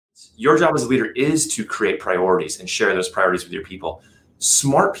Your job as a leader is to create priorities and share those priorities with your people.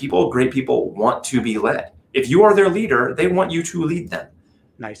 Smart people, great people want to be led. If you are their leader, they want you to lead them.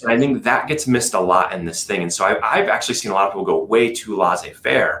 Nice. And I think that gets missed a lot in this thing. And so I've actually seen a lot of people go way too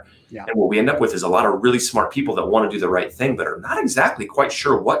laissez-faire. Yeah. And what we end up with is a lot of really smart people that want to do the right thing, but are not exactly quite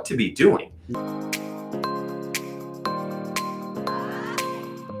sure what to be doing.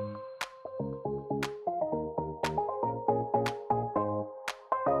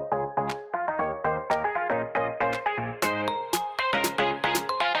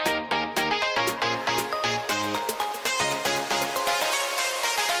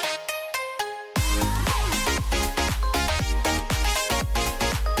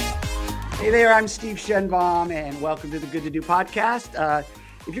 Hey there, I'm Steve Shenbaum, and welcome to the Good to Do podcast.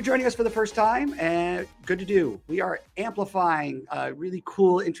 If you're joining us for the first time, good to do. We are amplifying really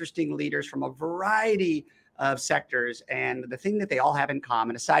cool, interesting leaders from a variety of sectors. And the thing that they all have in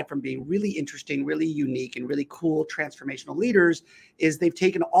common, aside from being really interesting, really unique, and really cool transformational leaders, is they've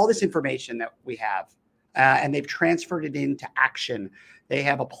taken all this information that we have and they've transferred it into action. They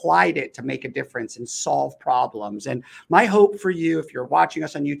have applied it to make a difference and solve problems. And my hope for you, if you're watching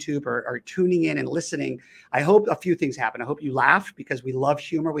us on YouTube or tuning in and listening, I hope a few things happen. I hope you laugh, because we love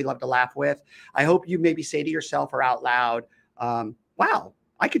humor. We love to laugh with. I hope you maybe say to yourself or out loud, wow,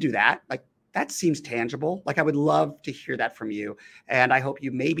 I could do that. Like, that seems tangible. Like, I would love to hear that from you. And I hope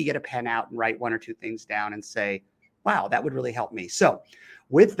you maybe get a pen out and write one or two things down and say, wow, that would really help me. So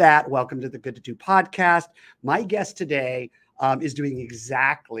with that, welcome to the Good to Do podcast. My guest today is doing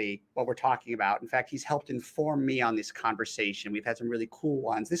exactly what we're talking about. In fact, he's helped inform me on this conversation. We've had some really cool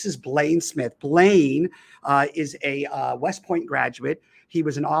ones. This is Blayne Smith. Blayne is a West Point graduate. He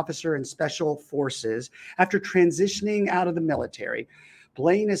was an officer in Special Forces. After transitioning out of the military,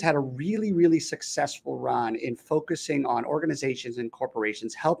 Blayne has had a really, really successful run in focusing on organizations and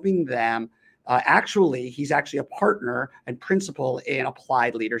corporations, helping them. He's actually a partner and principal in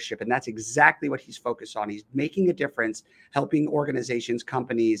applied leadership. And that's exactly what he's focused on. He's making a difference, helping organizations,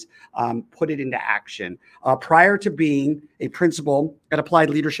 companies put it into action. Prior to being a principal at Applied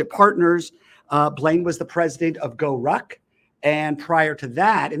Leadership Partners, Blayne was the president of GORUCK. And prior to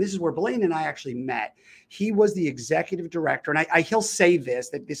that, and this is where Blayne and I actually met, he was the executive director. And he'll say this,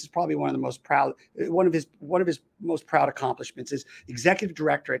 that this is probably one of his most proud accomplishments is executive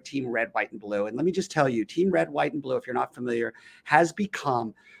director at Team Red, White, and Blue. And let me just tell you, Team Red, White, and Blue, if you're not familiar, has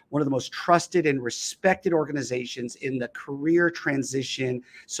become one of the most trusted and respected organizations in the career transition,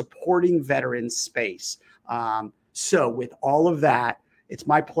 supporting veterans space. So with all of that, it's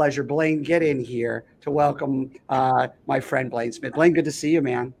my pleasure, Blayne, get in here to welcome my friend Blayne Smith. Blayne, good to see you,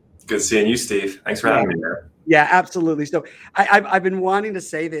 man. Good seeing you, Steve. Thanks for having me here. Yeah, absolutely. So I've been wanting to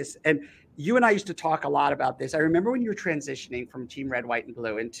say this, and you and I used to talk a lot about this. I remember when you were transitioning from Team Red, White, and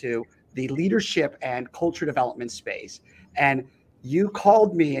Blue into the leadership and culture development space, and you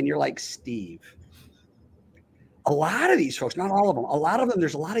called me and you're like, Steve, a lot of these folks, not all of them, a lot of them,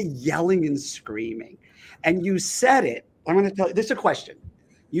 there's a lot of yelling and screaming. And you said it, I'm going to tell you, this is a question.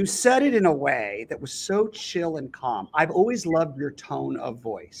 You said it in a way that was so chill and calm. I've always loved your tone of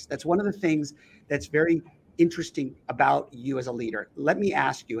voice. That's one of the things that's very interesting about you as a leader. Let me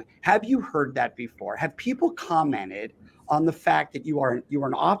ask you, have you heard that before? Have people commented on the fact that you are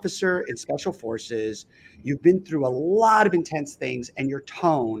an officer in Special Forces, you've been through a lot of intense things, and your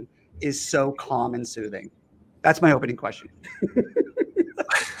tone is so calm and soothing? That's my opening question.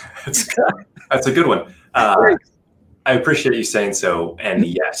 That's a good one. I appreciate you saying so. And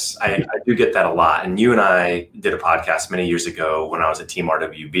yes, I do get that a lot. And you and I did a podcast many years ago when I was at Team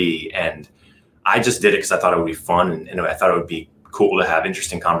RWB, and I just did it because I thought it would be fun. And I thought it would be cool to have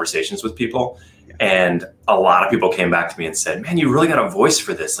interesting conversations with people. And a lot of people came back to me and said, man, you really got a voice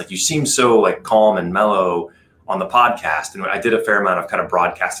for this. Like, you seem so like calm and mellow on the podcast. And I did a fair amount of kind of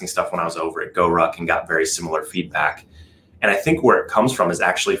broadcasting stuff when I was over at GORUCK and got very similar feedback. And I think where it comes from is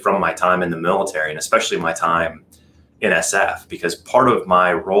actually from my time in the military, and especially my time in SF, because part of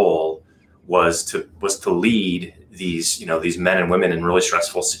my role was to lead these men and women in really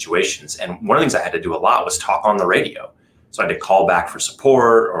stressful situations. And one of the things I had to do a lot was talk on the radio. So I had to call back for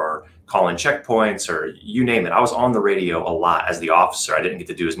support or call in checkpoints or you name it. I was on the radio a lot as the officer. I didn't get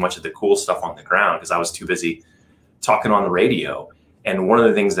to do as much of the cool stuff on the ground because I was too busy talking on the radio. And one of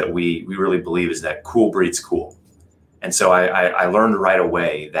the things that we really believe is that cool breeds cool. And so I learned right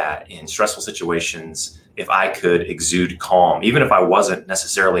away that in stressful situations, if I could exude calm, even if I wasn't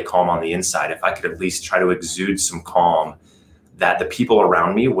necessarily calm on the inside, if I could at least try to exude some calm, that the people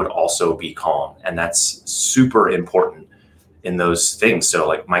around me would also be calm. And that's super important in those things. So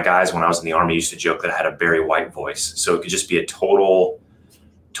like my guys, when I was in the Army, used to joke that I had a Barry White voice. So it could just be a total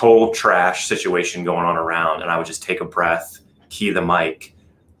total trash situation going on around, and I would just take a breath, key the mic,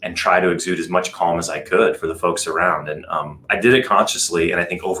 and try to exude as much calm as I could for the folks around. And I did it consciously, and I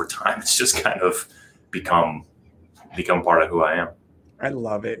think over time it's just kind of become part of who I am. I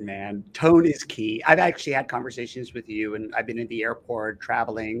love it, man. Tone is key. I've actually had conversations with you, and I've been in the airport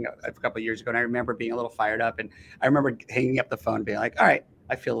traveling a couple of years ago, and I remember being a little fired up, and I remember hanging up the phone and being like, all right,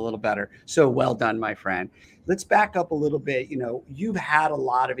 I feel a little better. So well done, my friend. Let's back up a little bit. You know, you've had a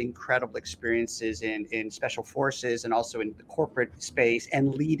lot of incredible experiences in special forces and also in the corporate space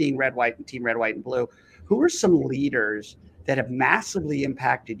and leading Red, White, and Team Red, White, and Blue. Who are some leaders that have massively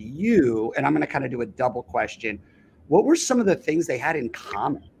impacted you? And I'm going to kind of do a double question. What were some of the things they had in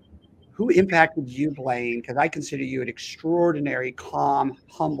common? Who impacted you, Blayne? Because I consider you an extraordinary, calm,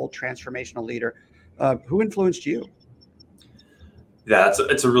 humble, transformational leader. Who influenced you? Yeah,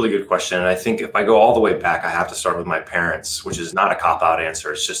 it's a really good question. And I think if I go all the way back, I have to start with my parents, which is not a cop-out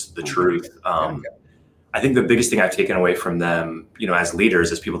answer. It's just the truth. I think the biggest thing I've taken away from them, you know, as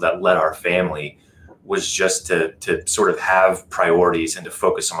leaders, as people that led our family, was just to sort of have priorities and to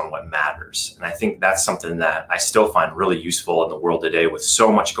focus on what matters. And I think that's something that I still find really useful in the world today, with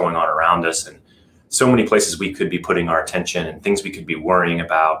so much going on around us and so many places we could be putting our attention and things we could be worrying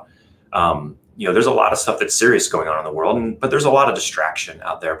about. You know, there's a lot of stuff that's serious going on in the world, but there's a lot of distraction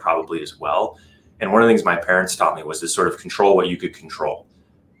out there probably as well. And one of the things my parents taught me was to sort of control what you could control,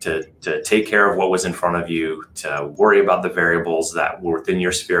 to take care of what was in front of you, to worry about the variables that were within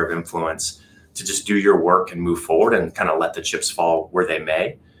your sphere of influence, to just do your work and move forward and kind of let the chips fall where they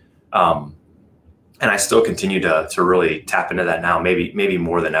may. And I still continue to really tap into that now, maybe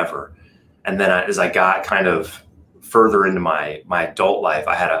more than ever. And then as I got kind of further into my adult life,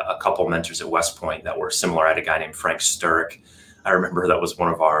 I had a couple mentors at West Point that were similar. I had a guy named Frank Sturck. I remember that was one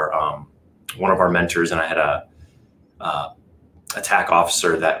of our mentors, and I had a attack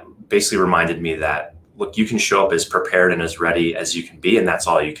officer that basically reminded me that, look, you can show up as prepared and as ready as you can be, and that's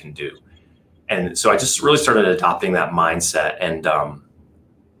all you can do. And so I just really started adopting that mindset. And,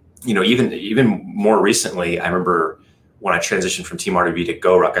 you know, even more recently, I remember when I transitioned from Team RWB to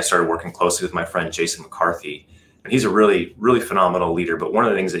GORUCK, I started working closely with my friend, Jason McCarthy. And he's a really, really phenomenal leader. But one of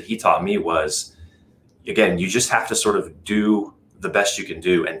the things that he taught me was, again, you just have to sort of do the best you can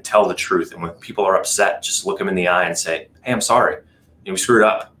do and tell the truth. And when people are upset, just look them in the eye and say, hey, I'm sorry. You know, we screwed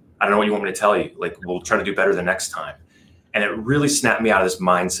up. I don't know what you want me to tell you. Like, we'll try to do better the next time. And it really snapped me out of this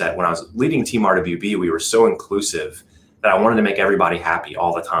mindset. When I was leading Team RWB, we were so inclusive that I wanted to make everybody happy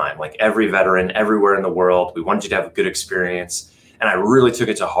all the time. Like every veteran, everywhere in the world, we wanted you to have a good experience. And I really took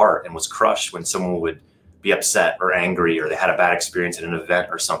it to heart and was crushed when someone would be upset or angry, or they had a bad experience at an event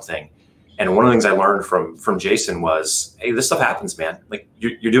or something. And one of the things I learned from Jason was, hey, this stuff happens, man. Like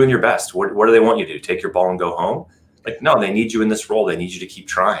you're doing your best. What do they want you to do? Take your ball and go home? Like, no, they need you in this role. They need you to keep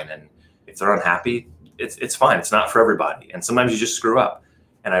trying. And if they're unhappy, it's fine. It's not for everybody. And sometimes you just screw up.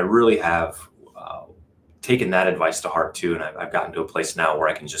 And I really have taken that advice to heart too. And I've gotten to a place now where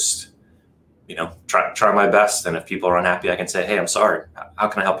I can just, you know, try my best. And if people are unhappy, I can say, hey, I'm sorry. How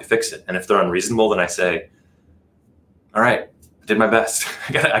can I help you fix it? And if they're unreasonable, then I say, all right, I did my best.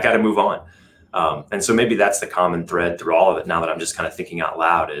 I got to move on. And so maybe that's the common thread through all of it. Now that I'm just kind of thinking out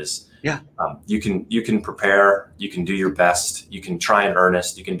loud is, you can prepare, you can do your best, you can try in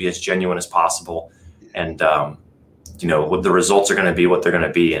earnest, you can be as genuine as possible. And, you know, what the results are going to be what they're going to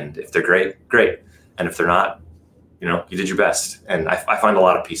be. And if they're great, great. And if they're not, you know, you did your best. And I find a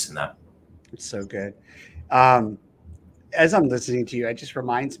lot of peace in that. It's so good. As I'm listening to you, it just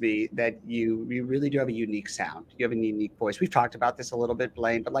reminds me that you really do have a unique sound. You have a unique voice. We've talked about this a little bit,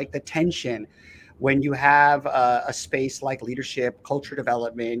 Blayne, but like the tension when you have a space like leadership, culture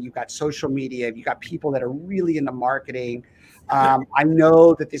development, you've got social media, you've got people that are really into marketing. I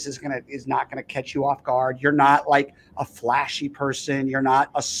know that this is not gonna catch you off guard. You're not like a flashy person. You're not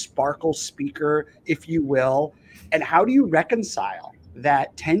a sparkle speaker, if you will. And how do you reconcile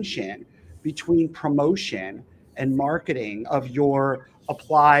that tension between promotion and marketing of your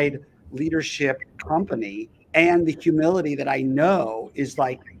applied leadership company and the humility that I know is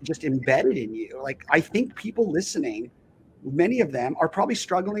like just embedded in you? Like, I think people listening, many of them are probably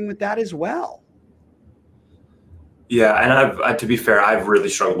struggling with that as well. Yeah, and to be fair, I've really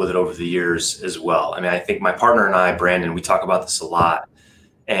struggled with it over the years as well. I mean, I think my partner and I, Brandon, we talk about this a lot,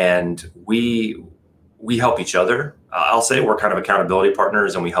 and we help each other. I'll say we're kind of accountability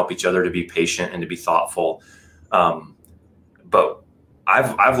partners, and we help each other to be patient and to be thoughtful. But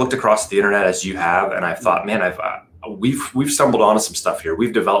I've looked across the internet as you have, and I've thought, man, we've stumbled onto some stuff here.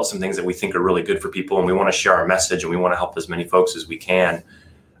 We've developed some things that we think are really good for people, and we want to share our message, and we want to help as many folks as we can.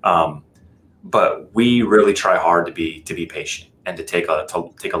 But we really try hard to be patient. and to take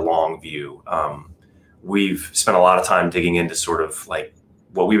a long view. We've spent a lot of time digging into sort of like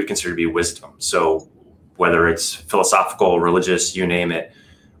what we would consider to be wisdom. So whether it's philosophical, religious, you name it,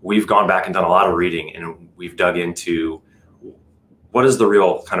 we've gone back and done a lot of reading, and we've dug into what is the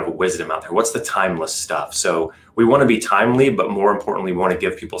real kind of wisdom out there? What's the timeless stuff? So we want to be timely, but more importantly, we want to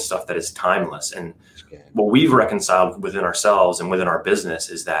give people stuff that is timeless. And what we've reconciled within ourselves and within our business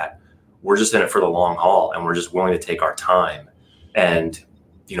is that we're just in it for the long haul, and we're just willing to take our time. And,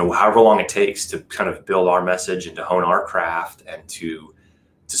 you know, however long it takes to kind of build our message and to hone our craft and to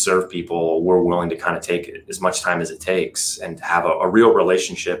serve people, we're willing to kind of take as much time as it takes and have a real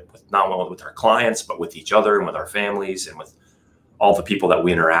relationship with not only with our clients, but with each other and with our families and with all the people that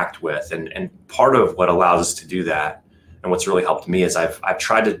we interact with. And part of what allows us to do that, and what's really helped me, is I've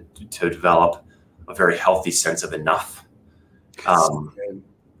tried to develop a very healthy sense of enough.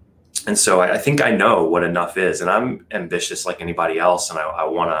 And so I think I know what enough is, and I'm ambitious like anybody else, and I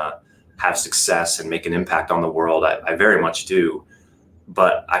want to have success and make an impact on the world. I very much do,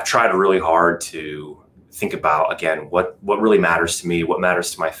 but I've tried really hard to think about, again, what really matters to me, what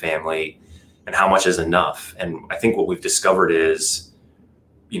matters to my family, and how much is enough. And I think what we've discovered is,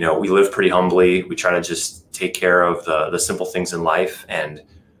 you know, we live pretty humbly. We try to just take care of the simple things in life, and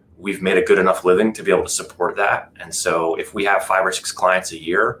we've made a good enough living to be able to support that. And so if we have 5 or 6 clients a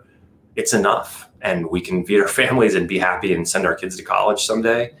year, it's enough, and we can feed our families and be happy and send our kids to college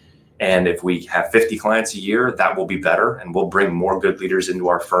someday. And if we have 50 clients a year, that will be better, and we'll bring more good leaders into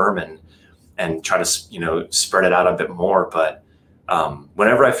our firm and try to, you know, spread it out a bit more. But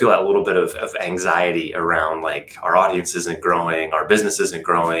whenever I feel that little bit of anxiety around, like, our audience isn't growing, our business isn't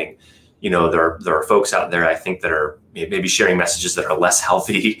growing, you know, there are folks out there, I think, that are maybe sharing messages that are less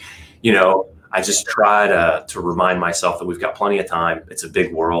healthy, you know, I just try to remind myself that we've got plenty of time. It's a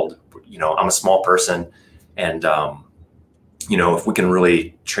big world. You know, I'm a small person, and, you know, if we can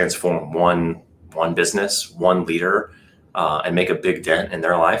really transform one business, one leader, and make a big dent in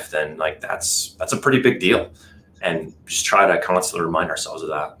their life, then, like, that's a pretty big deal. And just try to constantly remind ourselves of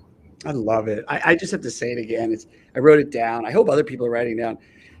that. I love it. I just have to say it again. I wrote it down. I hope other people are writing down.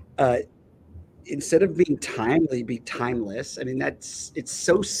 Instead of being timely, be timeless. I mean, it's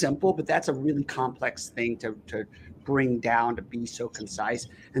so simple, but that's a really complex thing to bring down, to be so concise.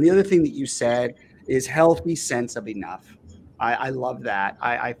 And the other thing that you said is healthy sense of enough. I love that.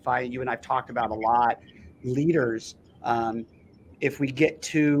 I find you and I've talked about a lot, leaders, if we get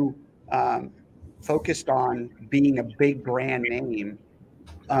too focused on being a big brand name,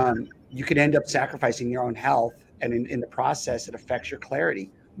 you could end up sacrificing your own health, and in the process, it affects your clarity.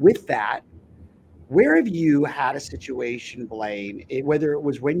 With that, where have you had a situation, Blayne, whether it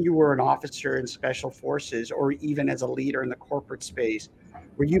was when you were an officer in special forces or even as a leader in the corporate space,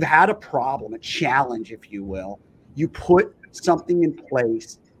 where you've had a problem, a challenge, if you will, you put something in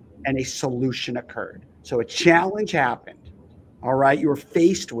place and a solution occurred? So a challenge happened. All right. You were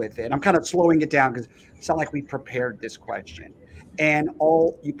faced with it. I'm kind of slowing it down because it's not like we prepared this question. And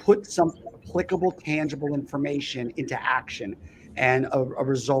you put some applicable, tangible information into action, and a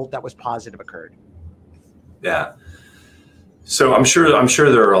result that was positive occurred. Yeah. So I'm sure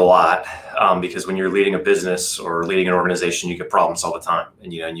there are a lot, because when you're leading a business or leading an organization, you get problems all the time,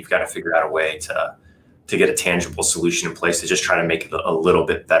 and, you know, and you've got to figure out a way to get a tangible solution in place to just try to make it a little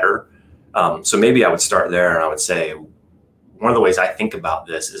bit better. So maybe I would start there, and I would say one of the ways I think about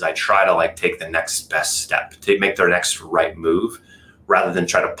this is I try to, like, take the next best step, to make their next right move, rather than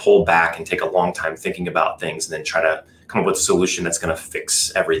try to pull back and take a long time thinking about things and then try to come up with a solution that's going to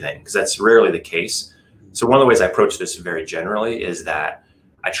fix everything, because that's rarely the case. So one of the ways I approach this very generally is that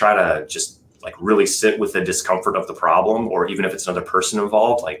I try to just, like, really sit with the discomfort of the problem, or even if it's another person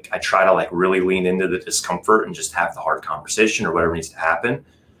involved, like, I try to, like, really lean into the discomfort and just have the hard conversation or whatever needs to happen,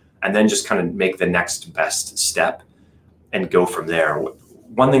 and then just kind of make the next best step and go from there.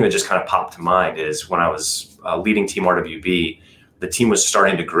 One thing that just kind of popped to mind is when I was leading Team RWB, the team was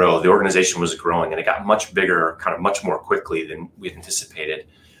starting to grow, the organization was growing, and it got much bigger, kind of much more quickly than we had anticipated.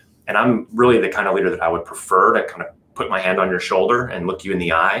 And I'm really the kind of leader that I would prefer to kind of put my hand on your shoulder and look you in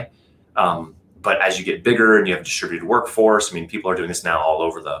the eye. But as you get bigger and you have a distributed workforce, I mean, people are doing this now all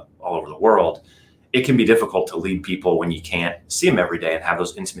over the world. It can be difficult to lead people when you can't see them every day and have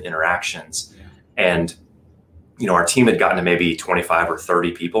those intimate interactions. And, you know, our team had gotten to maybe 25 or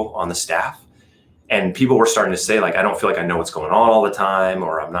 30 people on the staff. And people were starting to say, like, I don't feel like I know what's going on all the time,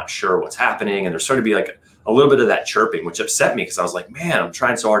 or I'm not sure what's happening. And there started to be, like, a little bit of that chirping, which upset me, because I was like, man, I'm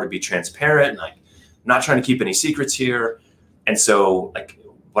trying so hard to be transparent, and, like, not trying to keep any secrets here. And so, like,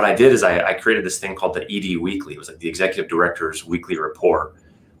 what I did is I created this thing called the ED Weekly. It was like the Executive Director's Weekly Report.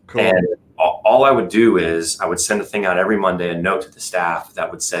 Cool. And all I would do is I would send a thing out every Monday, a note to the staff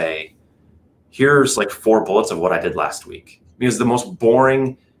that would say, here's like 4 bullets of what I did last week. It was the most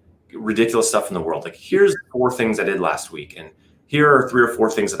boring, ridiculous stuff in the world. Like, here's 4 things I did last week. And here are 3 or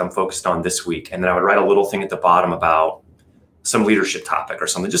 4 things that I'm focused on this week. And then I would write a little thing at the bottom about some leadership topic or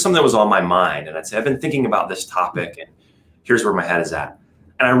something, just something that was on my mind. And I'd say, I've been thinking about this topic and here's where my head is at.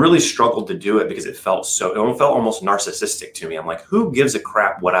 And I really struggled to do it because it felt almost narcissistic to me. I'm like, who gives a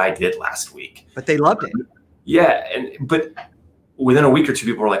crap what I did last week? But they loved it. Yeah. But within a week or 2,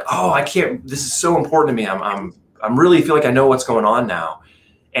 people were like, oh, I can't, this is so important to me. I'm really feel like I know what's going on now.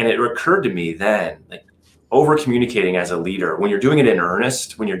 And it occurred to me then, like, over communicating as a leader, when you're doing it in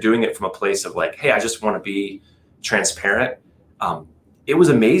earnest, when you're doing it from a place of like, hey, I just want to be transparent. It was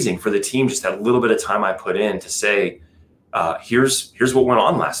amazing for the team, just that little bit of time I put in to say, here's what went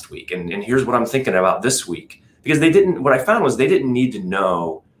on last week. And here's what I'm thinking about this week. Because what I found was they didn't need to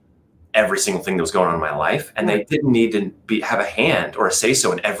know every single thing that was going on in my life. And they didn't need to have a hand or a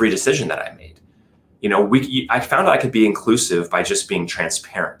say-so in every decision that I made. You know, I found out I could be inclusive by just being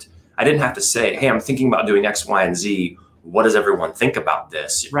transparent. I didn't have to say, hey, I'm thinking about doing X, Y, and Z. What does everyone think about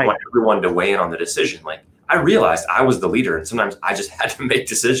this? I want everyone to weigh in on the decision. Like, I realized I was the leader and sometimes I just had to make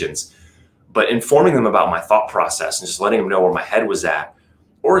decisions, but informing them about my thought process and just letting them know where my head was at.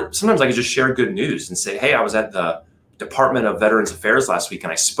 Or sometimes I could just share good news and say, hey, I was at the Department of Veterans Affairs last week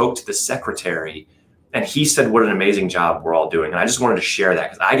and I spoke to the secretary and he said, what an amazing job we're all doing. And I just wanted to share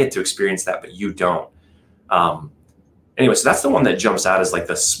that because I get to experience that, but you don't. Anyway, so that's the one that jumps out as like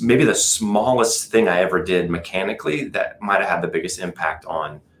maybe the smallest thing I ever did mechanically that might've had the biggest impact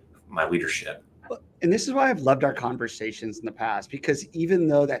on my leadership. And this is why I've loved our conversations in the past, because even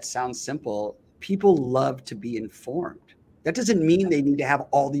though that sounds simple, people love to be informed. That doesn't mean they need to have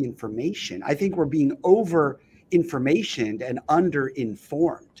all the information. I think we're being over informationed and under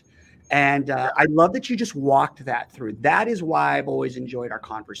informed. And I love that you just walked that through. That is why I've always enjoyed our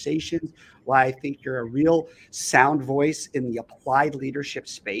conversations, why I think you're a real sound voice in the applied leadership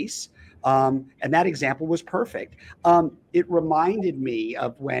space. And that example was perfect. It reminded me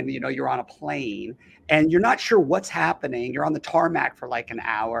of when, you know, you're on a plane and you're not sure what's happening. You're on the tarmac for like an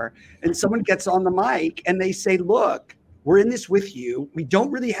hour and someone gets on the mic and they say, look, we're in this with you. We don't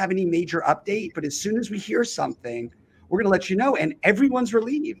really have any major update, but as soon as we hear something, we're going to let you know. And everyone's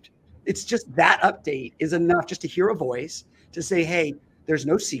relieved. It's just that update is enough just to hear a voice to say, hey, there's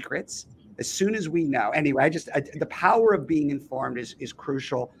no secrets. As soon as we know. Anyway, the power of being informed is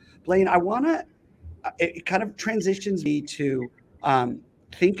crucial. Blayne, I want to, it kind of transitions me to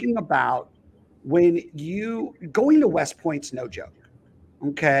thinking about when going to West Point's no joke.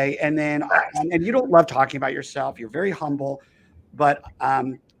 Okay. And then, and you don't love talking about yourself. You're very humble, but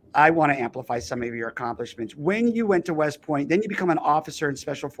I want to amplify some of your accomplishments. When you went to West Point, then you become an officer in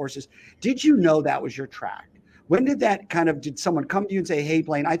Special Forces. Did you know that was your track? When did someone come to you and say, hey,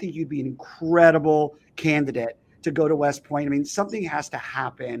 Blayne, I think you'd be an incredible candidate to go to West Point? I mean, something has to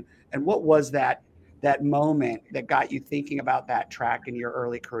happen. And what was that moment that got you thinking about that track in your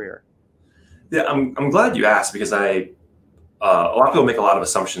early career? Yeah, I'm glad you asked because a lot of people make a lot of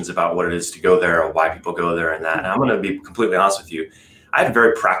assumptions about what it is to go there or why people go there and that. And I'm going to be completely honest with you. I had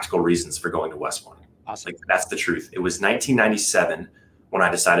very practical reasons for going to West Point. Awesome. Like, that's the truth. It was 1997 when I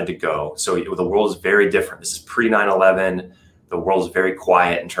decided to go. So the world is very different. This is pre 9/11. The world is very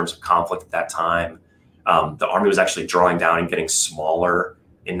quiet in terms of conflict at that time. The Army was actually drawing down and getting smaller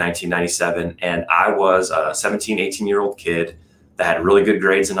in 1997. And I was a 17, 18-year-old kid that had really good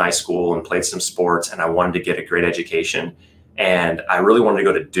grades in high school and played some sports. And I wanted to get a great education. And I really wanted to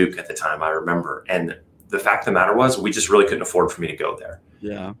go to Duke at the time, I remember. And the fact of the matter was, we just really couldn't afford for me to go there.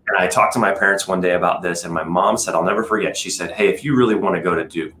 Yeah. And I talked to my parents one day about this, and my mom said, I'll never forget. She said, hey, if you really want to go to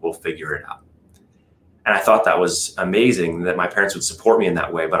Duke, we'll figure it out. And I thought that was amazing that my parents would support me in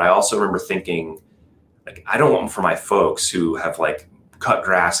that way. But I also remember thinking, like, I don't want for my folks who have like cut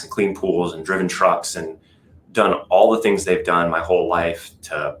grass and cleaned pools and driven trucks and done all the things they've done my whole life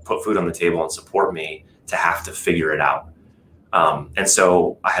to put food on the table and support me to have to figure it out. And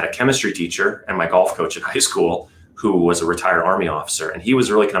so I had a chemistry teacher and my golf coach at high school who was a retired Army officer. And he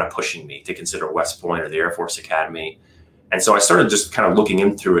was really kind of pushing me to consider West Point or the Air Force Academy. And so I started just kind of looking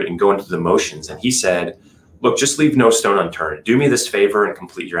into it and going through the motions. And he said, look, just leave no stone unturned. Do me this favor and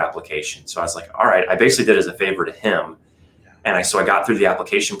complete your application. So I was like, all right, I basically did it as a favor to him. And so I got through the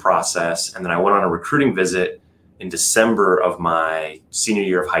application process. And then I went on a recruiting visit in December of my senior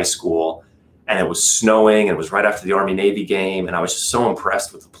year of high school. And it was snowing and it was right after the Army-Navy game. And I was just so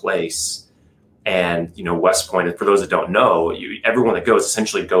impressed with the place. And, you know, West Point, for those that don't know, everyone that goes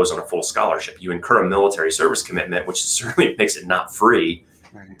essentially goes on a full scholarship. You incur a military service commitment, which certainly makes it not free,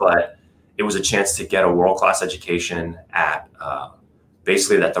 right. But it was a chance to get a world-class education at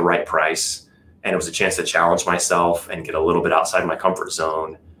basically at the right price. And it was a chance to challenge myself and get a little bit outside my comfort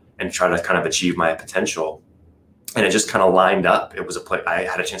zone and try to kind of achieve my potential. And it just kind of lined up. It was I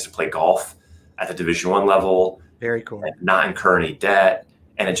had a chance to play golf at the Division I level. Very cool. And not incur any debt.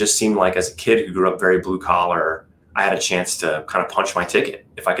 And it just seemed like, as a kid who grew up very blue collar, I had a chance to kind of punch my ticket.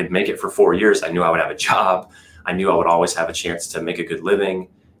 If I could make it for 4 years, I knew I would have a job. I knew I would always have a chance to make a good living,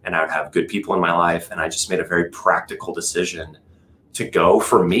 and I would have good people in my life. And I just made a very practical decision to go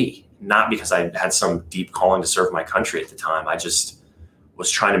for me, not because I had some deep calling to serve my country at the time. I just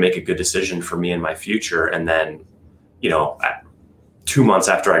was trying to make a good decision for me and my future. And then, 2 months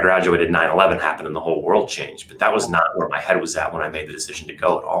after I graduated, 9/11 happened and the whole world changed. But that was not where my head was at when I made the decision to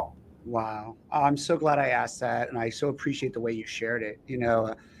go at all. Wow. I'm so glad I asked that. And I so appreciate the way you shared it.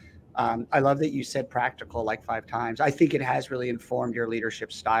 I love that you said practical like 5 times. I think it has really informed your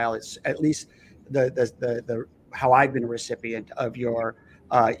leadership style. It's at least the how I've been a recipient of your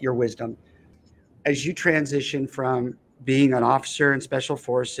wisdom. As you transition from being an officer in special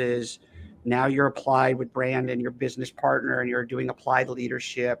forces, now you're applied with Brandon, your business partner, and you're doing applied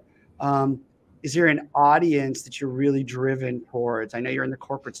leadership. Is there an audience that you're really driven towards? I know you're in the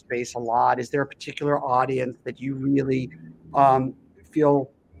corporate space a lot. Is there a particular audience that you really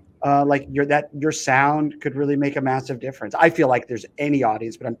feel like your sound could really make a massive difference? I feel like there's any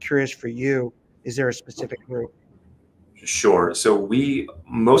audience, but I'm curious for you, is there a specific group? Sure. So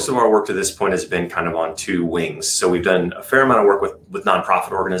most of our work to this point has been kind of on 2 wings. So we've done a fair amount of work with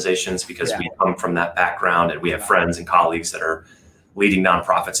nonprofit organizations because we come from that background, and we have friends and colleagues that are leading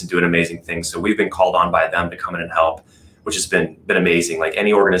nonprofits and doing amazing things. So we've been called on by them to come in and help, which has been amazing. Like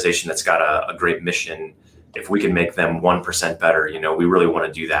any organization that's got a great mission, if we can make them 1% better, we really want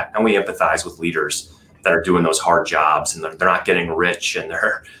to do that. And we empathize with leaders that are doing those hard jobs, and they're not getting rich, and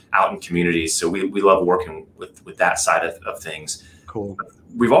they're out in communities. So we love working with that side of things. Cool.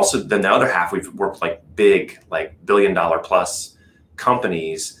 We've also, then the other half, we've worked like big, like $1 billion plus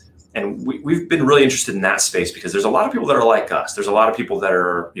companies. And we've been really interested in that space because there's a lot of people that are like us. There's a lot of people that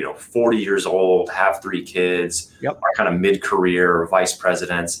are, 40 years old, have 3 kids, are kind of mid-career vice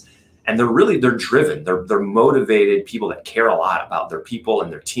presidents. And they're driven. They're motivated people that care a lot about their people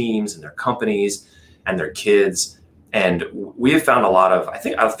and their teams and their companies and their kids. And we have found I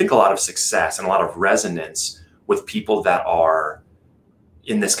think a lot of success and a lot of resonance with people that are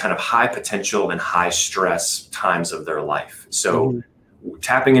in this kind of high potential and high stress times of their life. So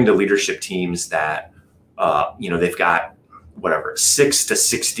tapping into leadership teams that, they've got 6 to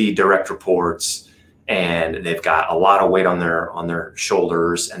 60 direct reports, and they've got a lot of weight on their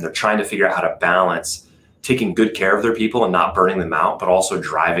shoulders, and they're trying to figure out how to balance taking good care of their people and not burning them out, but also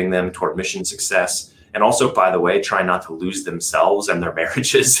driving them toward mission success. And also, by the way, trying not to lose themselves and their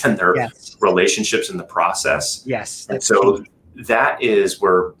marriages and their relationships in the process. Yes. And so that is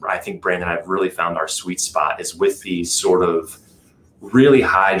where I think Brandon and I have really found our sweet spot, is with these sort of really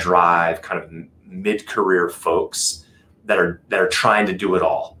high drive, kind of mid-career folks that are trying to do it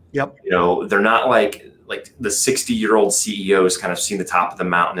all. Yep. They're not like the 60-year-old CEO has kind of seen the top of the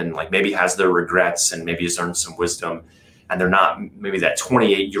mountain and like maybe has their regrets and maybe has earned some wisdom. And they're not maybe that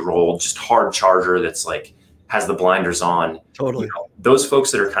 28-year-old just hard charger that's like has the blinders on. Totally. Those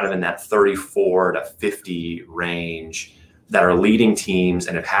folks that are kind of in that 34 to 50 range that are leading teams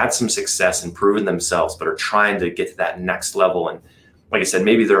and have had some success and proven themselves, but are trying to get to that next level. And like I said,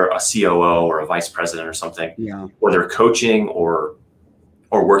 maybe they're a COO or a vice president or something, or they're coaching or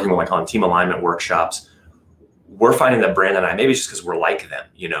working with on team alignment workshops. We're finding that Brandon and I, maybe it's just because we're like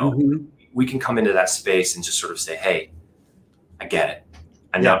them, we can come into that space and just sort of say, hey, I get it.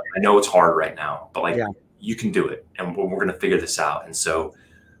 I know it's hard right now, but you can do it, and we're going to figure this out. And so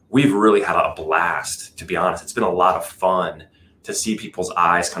we've really had a blast, to be honest. It's been a lot of fun to see people's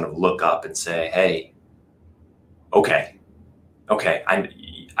eyes kind of look up and say, hey, okay,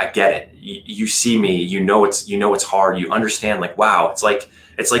 I get it. You see me, it's hard. You understand, like, wow, it's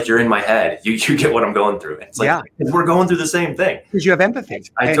like you're in my head. You get what I'm going through. It's like we're going through the same thing. Because you have empathy.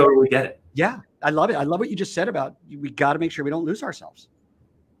 I totally get it. Yeah, I love it. I love what you just said about we got to make sure we don't lose ourselves,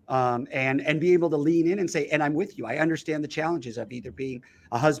 and be able to lean in and say, and I'm with you. I understand the challenges of either being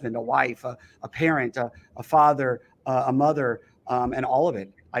a husband, a wife, a parent, a father, a mother, and all of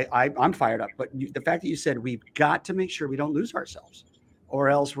it. I'm fired up. But the fact that you said we've got to make sure we don't lose ourselves, or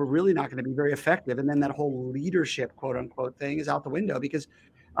else we're really not going to be very effective. And then that whole leadership, quote unquote, thing is out the window, because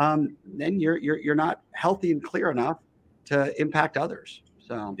then you're not healthy and clear enough to impact others.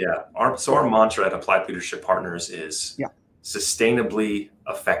 So our mantra at Applied Leadership Partners is sustainably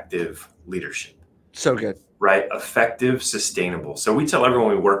effective leadership. So good. right? Effective, sustainable. So we tell everyone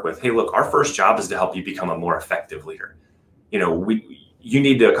we work with, hey, look, our first job is to help you become a more effective leader. You know, you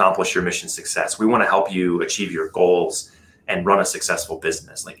need to accomplish your mission success. We want to help you achieve your goals and run a successful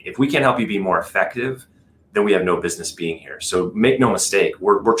business. Like, if we can't help you be more effective, then we have no business being here. So make no mistake,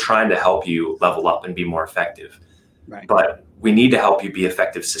 we're trying to help you level up and be more effective. Right. But we need to help you be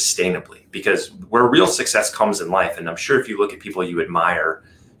effective sustainably, because where real success comes in life, and I'm sure if you look at people you admire,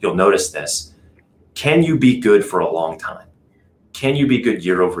 you'll notice this. Can you be good for a long time? Can you be good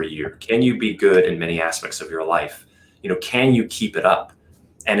year over year? Can you be good in many aspects of your life? You know, can you keep it up?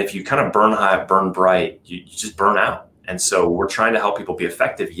 And if you kind of burn high, burn bright, you just burn out. And so we're trying to help people be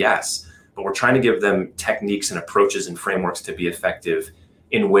effective, yes, but we're trying to give them techniques and approaches and frameworks to be effective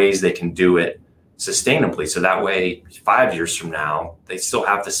in ways they can do it sustainably. So that way, 5 years from now, they still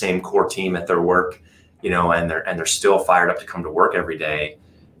have the same core team at their work, you know, and they're still fired up to come to work every day.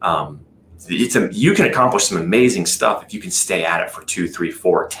 You can accomplish some amazing stuff if you can stay at it for 2, 3,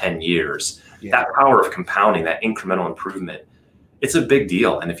 4, 10 years. Yeah. That power of compounding, that incremental improvement, it's a big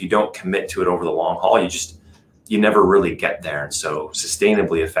deal. And if you don't commit to it over the long haul, you never really get there. And so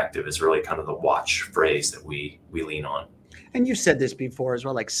sustainably effective is really kind of the watch phrase that we lean on. And you said this before as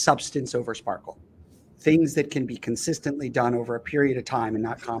well, like substance over sparkle. Things that can be consistently done over a period of time and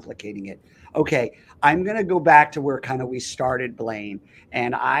not complicating it. Okay, I'm going to go back to where kind of we started, Blayne.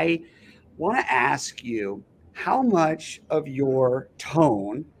 And I want to ask you how much of your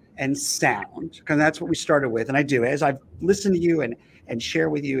tone and sound, because that's what we started with, and I do, as I've listened to you and share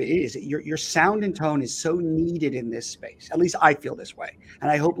with you, is your sound and tone is so needed in this space. At least I feel this way.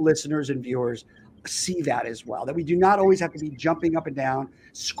 And I hope listeners and viewers see that as well, that we do not always have to be jumping up and down,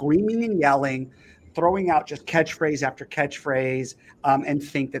 screaming and yelling, throwing out just catchphrase after catchphrase, and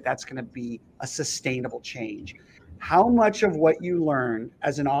think that that's going to be a sustainable change. How much of what you learned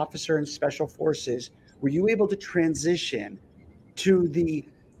as an officer in Special Forces were you able to transition to the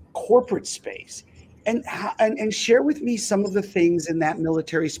corporate space? And share with me some of the things in that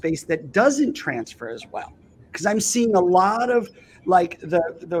military space that doesn't transfer as well. Because I'm seeing a lot of like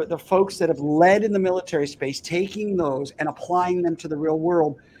the folks that have led in the military space, taking those and applying them to the real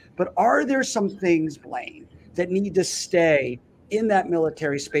world. But are there some things, Blayne, that need to stay in that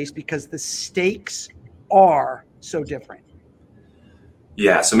military space because the stakes are so different?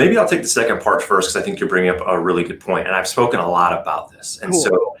 Yeah, so maybe I'll take the second part first, because I think you're bringing up a really good point. And I've spoken a lot about this. And cool.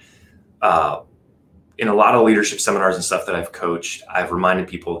 So in a lot of leadership seminars and stuff that I've coached, I've reminded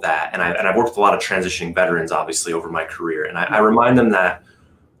people that, and I've worked with a lot of transitioning veterans, obviously, over my career. And I remind them that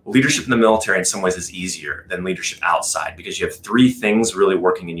leadership in the military in some ways is easier than leadership outside, because you have 3 things really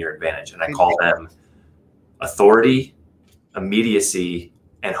working in your advantage. And I call them authority, immediacy,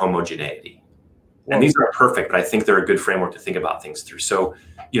 and homogeneity. And these aren't perfect, but I think they're a good framework to think about things through. So,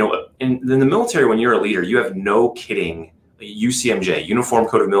 you know, in the military, when you're a leader, you have no kidding UCMJ, Uniform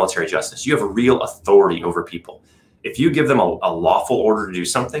Code of Military Justice. You have a real authority over people. If you give them a lawful order to do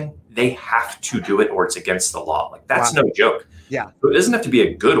something, they have to do it, or it's against the law. Like, that's no joke. Yeah. So it doesn't have to be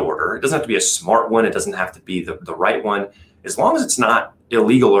a good order. It doesn't have to be a smart one. It doesn't have to be the right one. As long as it's not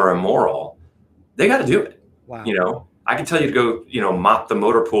illegal or immoral, they got to do it. Wow. You know, I can tell you to go, you know, mop the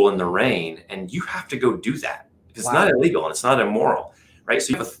motor pool in the rain, and you have to go do that. It's not illegal and it's not immoral, right?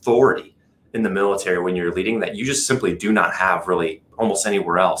 So you have authority in the military when you're leading that you just simply do not have really almost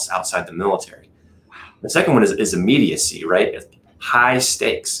anywhere else outside the military. Wow. The second one is immediacy, right? High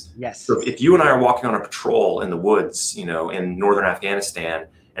stakes. Yes. So if you and I are walking on a patrol in the woods, you know, in northern Afghanistan,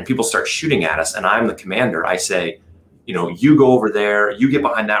 and people start shooting at us, and I'm the commander, I say, you know, you go over there, you get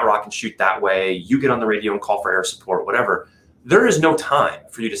behind that rock and shoot that way, you get on the radio and call for air support, whatever. There is no time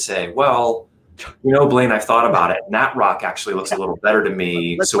for you to say, well, you know, Blayne, I've thought about it, and that rock actually looks a little better to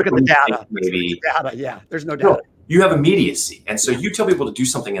me. Let's look at the data. Maybe data. Yeah, there's no data. No, you have immediacy, and so you tell people to do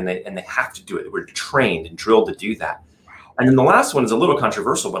something, and they have to do it. We're trained and drilled to do that. And then the last one is a little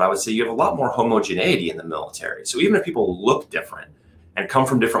controversial, but I would say you have a lot more homogeneity in the military. So even if people look different and come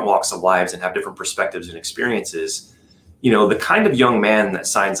from different walks of lives and have different perspectives and experiences, you know, the kind of young man that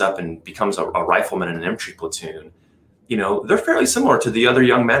signs up and becomes a rifleman in an infantry platoon, you know, they're fairly similar to the other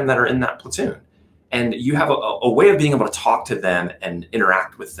young men that are in that platoon. And you have a way of being able to talk to them and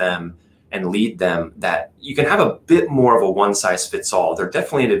interact with them and lead them that you can have a bit more of a one size fits all. They're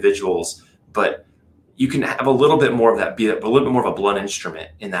definitely individuals, but you can have a little bit more of that, be a little bit more of a blunt instrument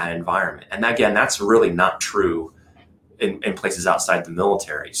in that environment. And again, that's really not true in places outside the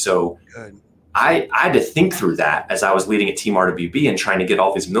military. So I had to think through that as I was leading a Team RWB and trying to get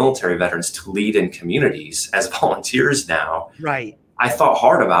all these military veterans to lead in communities as volunteers now. Right. I thought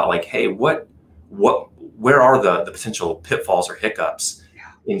hard about like, hey, where are the potential pitfalls or hiccups? Yeah.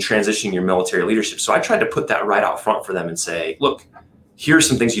 in transitioning your military leadership. So I tried to put that right out front for them and say, look, here's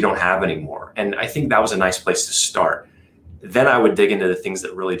some things you don't have anymore. And I think that was a nice place to start. Then I would dig into the things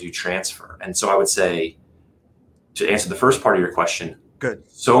that really do transfer. And so I would say, to answer the first part of your question, good.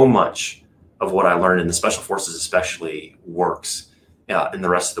 So much of what I learned in the special forces especially works in the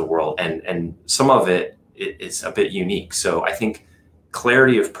rest of the world. And some of it is a bit unique. So I think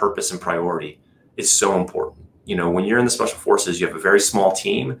clarity of purpose and priority is so important. You know, when you're in the special forces, you have a very small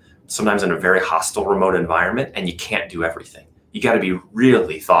team, sometimes in a very hostile remote environment, and you can't do everything. You got to be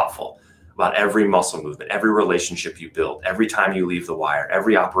really thoughtful about every muscle movement, every relationship you build, every time you leave the wire,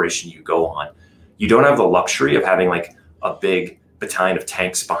 every operation you go on. You don't have the luxury of having like a big battalion of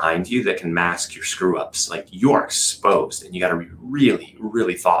tanks behind you that can mask your screw ups. Like, you are exposed, and you got to be really,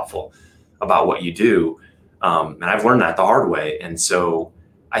 really thoughtful about what you do. And I've learned that the hard way. And so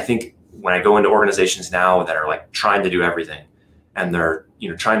I think when I go into organizations now that are like trying to do everything, and they're, you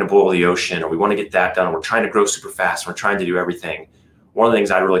know, trying to boil the ocean, or we want to get that done, or we're trying to grow super fast, and we're trying to do everything. One of the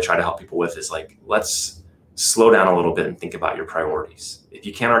things I really try to help people with is like, let's slow down a little bit and think about your priorities. If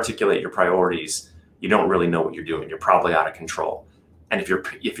you can't articulate your priorities, you don't really know what you're doing. You're probably out of control. And if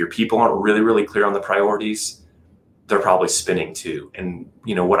your people aren't really, really clear on the priorities, they're probably spinning too. And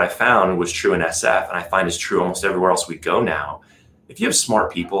you know what I found was true in SF, and I find is true almost everywhere else we go now. If you have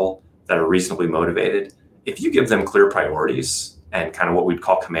smart people that are reasonably motivated, if you give them clear priorities and kind of what we'd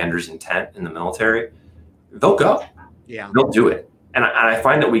call commander's intent in the military, they'll go. Yeah, they'll do it. And I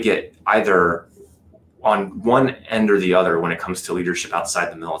find that we get either on one end or the other when it comes to leadership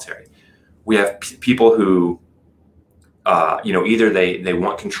outside the military. We have people who, you know, either they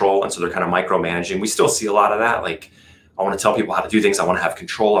want control, and so they're kind of micromanaging. We still see a lot of that. Like, I want to tell people how to do things. I want to have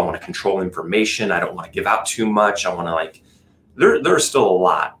control. I want to control information. I don't want to give out too much. I want to like, there's still a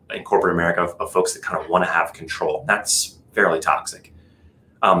lot in corporate America of folks that kind of want to have control. That's fairly toxic.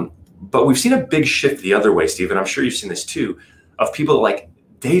 But we've seen a big shift the other way, Steve, and I'm sure you've seen this too, of people that, like,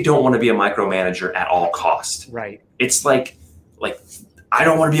 they don't want to be a micromanager at all cost. Right. It's like I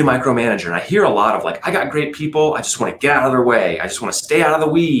don't want to be a micromanager. And I hear a lot of like, I got great people. I just want to get out of their way. I just want to stay out of the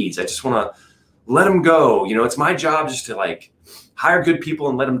weeds. I just want to let them go. You know, it's my job just to like hire good people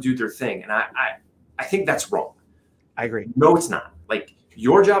and let them do their thing. And I think that's wrong. I agree. No, it's not. Like,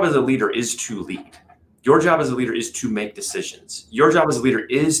 your job as a leader is to lead. Your job as a leader is to make decisions. Your job as a leader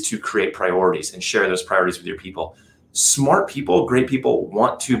is to create priorities and share those priorities with your people. Smart people, great people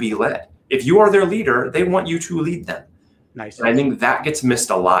want to be led. If you are their leader, they want you to lead them. Nice. And I think that gets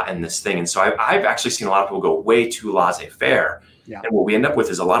missed a lot in this thing. And so I've actually seen a lot of people go way too laissez-faire. Yeah. And what we end up with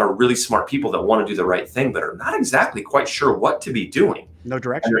is a lot of really smart people that want to do the right thing, but are not exactly quite sure what to be doing. No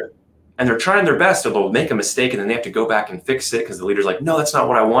direction. And they're trying their best, or they'll make a mistake and then they have to go back and fix it because the leader's like, no, that's not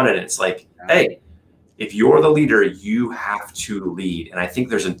what I wanted. And it's like, hey, if you're the leader, you have to lead. And I think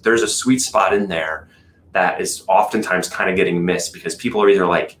there's a sweet spot in there that is oftentimes kind of getting missed, because people are either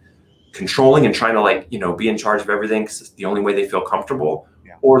like controlling and trying to like, you know, be in charge of everything because it's the only way they feel comfortable,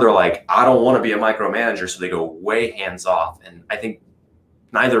 or they're like, I don't want to be a micromanager, so they go way hands off. And I think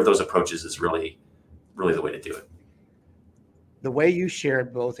neither of those approaches is really, really the way to do it. The way you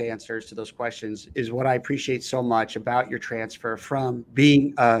shared both answers to those questions is what I appreciate so much about your transfer from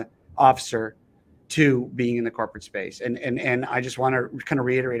being an officer to being in the corporate space. And I just want to kind of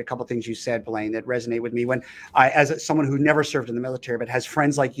reiterate a couple of things you said, Blayne, that resonate with me when as someone who never served in the military, but has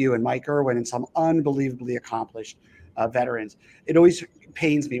friends like you and Mike Irwin and some unbelievably accomplished veterans. It always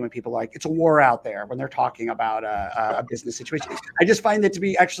pains me when people are like, it's a war out there, when they're talking about a business situation. I just find that to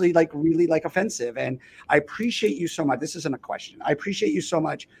be actually like really like offensive. And I appreciate you so much. This isn't a question. I appreciate you so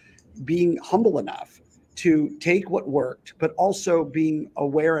much being humble enough to take what worked, but also being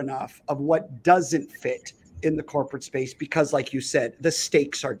aware enough of what doesn't fit in the corporate space, because like you said, the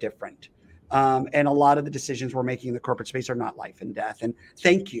stakes are different. And a lot of the decisions we're making in the corporate space are not life and death. And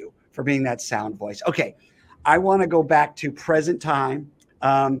thank you for being that sound voice. Okay, I want to go back to present time.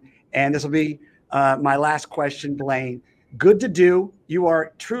 And this will be my last question, Blayne. Good to do. You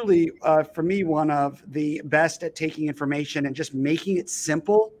are truly, for me, one of the best at taking information and just making it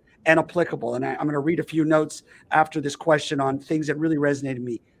simple and applicable. And I'm going to read a few notes after this question on things that really resonated with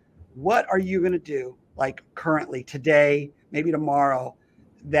me. What are you going to do, like currently, today, maybe tomorrow,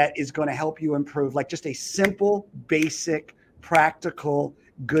 that is going to help you improve, like just a simple, basic, practical,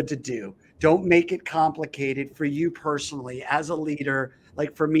 good to do? Don't make it complicated for you personally as a leader.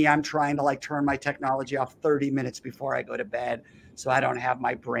 Like for me, I'm trying to like turn my technology off 30 minutes before I go to bed so I don't have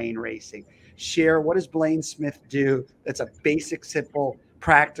my brain racing. Share, what does Blayne Smith do that's a basic, simple,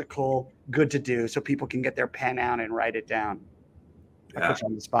 practical, good to do, so people can get their pen out and write it down? I put you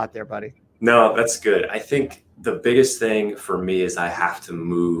on the spot there, buddy. No, that's good. I think the biggest thing for me is I have to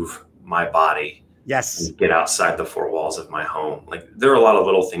move my body Yes. and get outside the four walls of my home. Like there are a lot of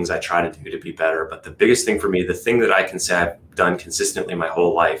little things I try to do to be better, but the biggest thing for me, the thing that I can say I've done consistently my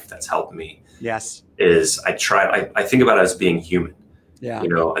whole life that's helped me Yes. is I think about it as being human. Yeah. You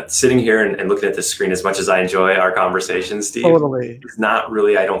know, sitting here and looking at the screen, as much as I enjoy our conversations, Steve, Totally. it's not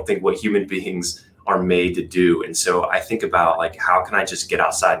really, I don't think, what human beings are made to do. And so I think about like, how can I just get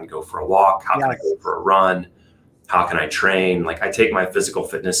outside and go for a walk? How can I go for a run? How can I train? Like I take my physical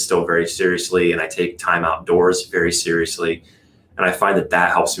fitness still very seriously, and I take time outdoors very seriously. And I find that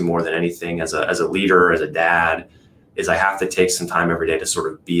that helps me more than anything as a leader, as a dad, is I have to take some time every day to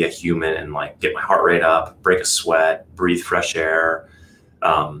sort of be a human and like get my heart rate up, break a sweat, breathe fresh air.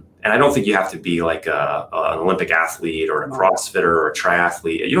 And I don't think you have to be like an Olympic athlete or a CrossFitter or a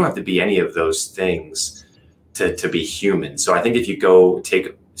triathlete. You don't have to be any of those things to be human. So I think if you go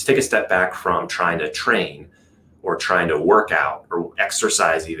take a step back from trying to train or trying to work out or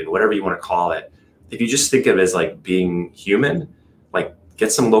exercise, even whatever you want to call it, if you just think of it as like being human, like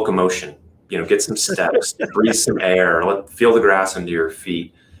get some locomotion, you know, get some steps, breathe some air, feel the grass under your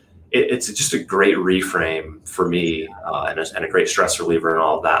feet. It's just a great reframe for me and a great stress reliever and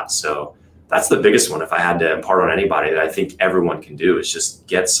all of that. So that's the biggest one. If I had to impart on anybody, that I think everyone can do, is just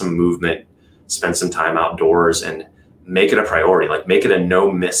get some movement, spend some time outdoors, and make it a priority. Like make it a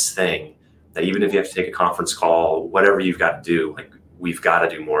no miss thing, that even if you have to take a conference call, whatever you've got to do, like we've got to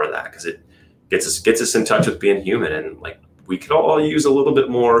do more of that, because it gets us in touch with being human. And like we could all use a little bit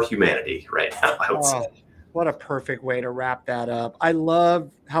more humanity right now, I would say. What a perfect way to wrap that up. I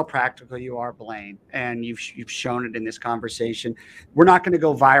love how practical you are, Blayne, and you've shown it in this conversation. We're not going to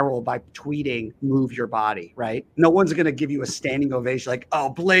go viral by tweeting, move your body, right? No one's going to give you a standing ovation like,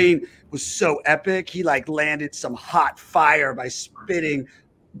 oh, Blayne was so epic. He like landed some hot fire by spitting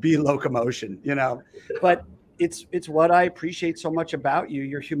be locomotion, you know? But it's what I appreciate so much about you,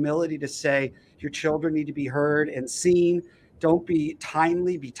 your humility to say your children need to be heard and seen. Don't be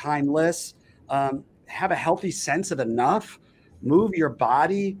timely, be timeless. Have a healthy sense of enough, move your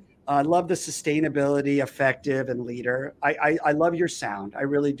body. I love the sustainability, effective, and leader. I love your sound. I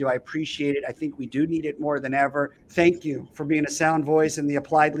really do. I appreciate it. I think we do need it more than ever. Thank you for being a sound voice in the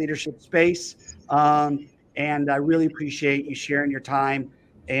applied leadership space. And I really appreciate you sharing your time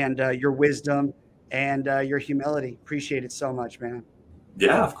and your wisdom and your humility. Appreciate it so much, man.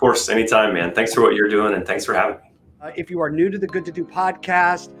 Yeah, of course. Anytime, man. Thanks for what you're doing, and thanks for having me. If you are new to the Good to Do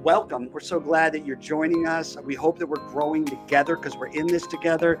podcast, welcome. We're so glad that you're joining us. We hope that we're growing together because we're in this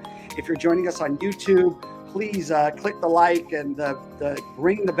together. If you're joining us on YouTube, please click the like and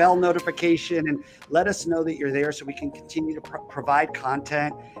ring the bell notification and let us know that you're there so we can continue to provide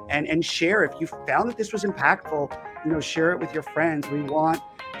content and share. If you found that this was impactful, you know, share it with your friends. We want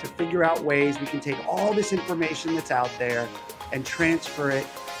to figure out ways we can take all this information that's out there and transfer it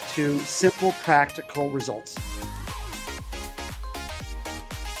to simple, practical results.